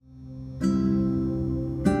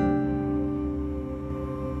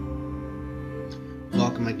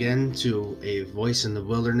Welcome again to A Voice in the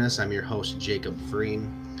Wilderness. I'm your host, Jacob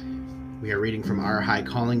Freen. We are reading from Our High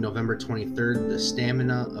Calling, November 23rd, The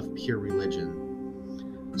Stamina of Pure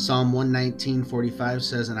Religion. Psalm 119:45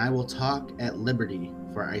 says, "And I will talk at liberty,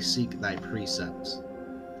 for I seek thy precepts."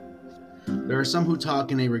 There are some who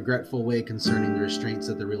talk in a regretful way concerning the restraints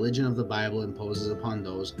that the religion of the Bible imposes upon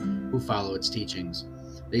those who follow its teachings.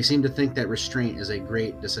 They seem to think that restraint is a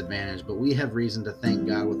great disadvantage, but we have reason to thank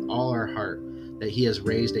God with all our heart that He has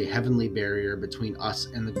raised a heavenly barrier between us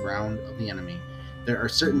and the ground of the enemy. There are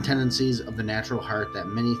certain tendencies of the natural heart that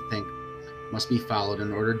many think must be followed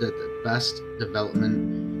in order that the best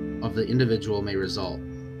development of the individual may result.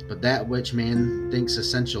 But that which man thinks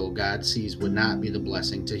essential, God sees would not be the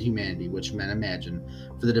blessing to humanity which men imagine,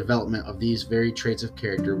 for the development of these very traits of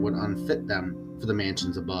character would unfit them for the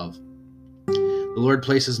mansions above. The Lord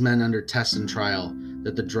places men under test and trial,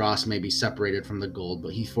 that the dross may be separated from the gold,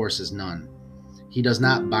 but He forces none. He does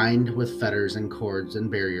not bind with fetters and cords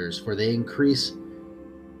and barriers, for they increase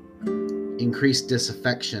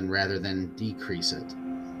disaffection rather than decrease it.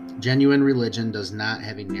 Genuine religion does not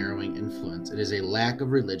have a narrowing influence. It is a lack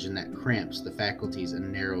of religion that cramps the faculties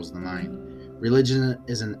and narrows the mind. Religion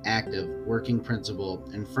is an active, working principle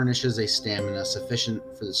and furnishes a stamina sufficient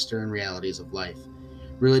for the stern realities of life.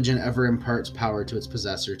 Religion ever imparts power to its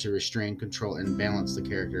possessor to restrain, control, and balance the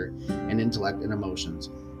character and intellect and emotions.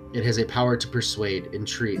 It has a power to persuade,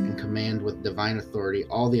 entreat, and command with divine authority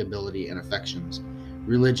all the ability and affections.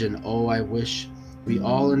 Religion, oh, I wish we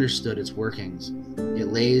all understood its workings.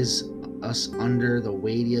 It lays us under the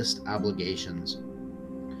weightiest obligations.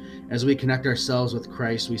 As we connect ourselves with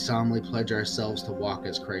Christ, we solemnly pledge ourselves to walk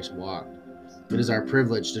as Christ walked. It is our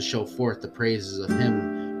privilege to show forth the praises of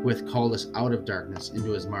Him who hath called us out of darkness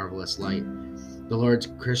into His marvelous light. The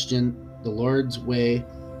Lord's way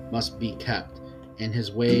must be kept, and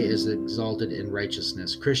His way is exalted in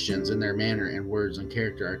righteousness. Christians, in their manner and words and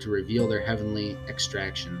character, are to reveal their heavenly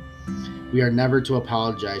extraction. We are never to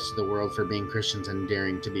apologize to the world for being Christians and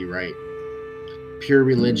daring to be right. Pure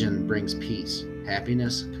religion brings peace,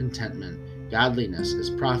 happiness, contentment. Godliness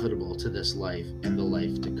is profitable to this life and the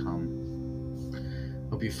life to come.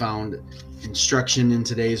 Hope you found instruction in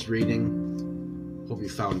today's reading. Hope you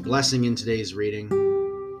found blessing in today's reading.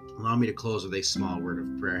 Allow me to close with a small word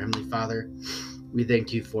of prayer. Heavenly Father, we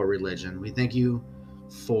thank you for religion. We thank you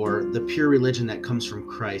for the pure religion that comes from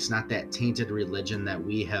Christ, not that tainted religion that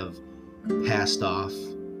we have passed off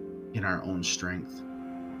in our own strength.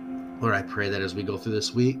 Lord, I pray that as we go through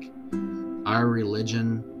this week, our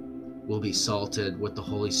religion will be salted with the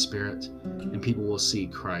Holy Spirit and people will see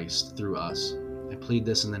Christ through us. I plead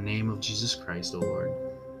this in the name of Jesus Christ, O Lord.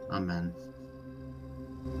 Amen.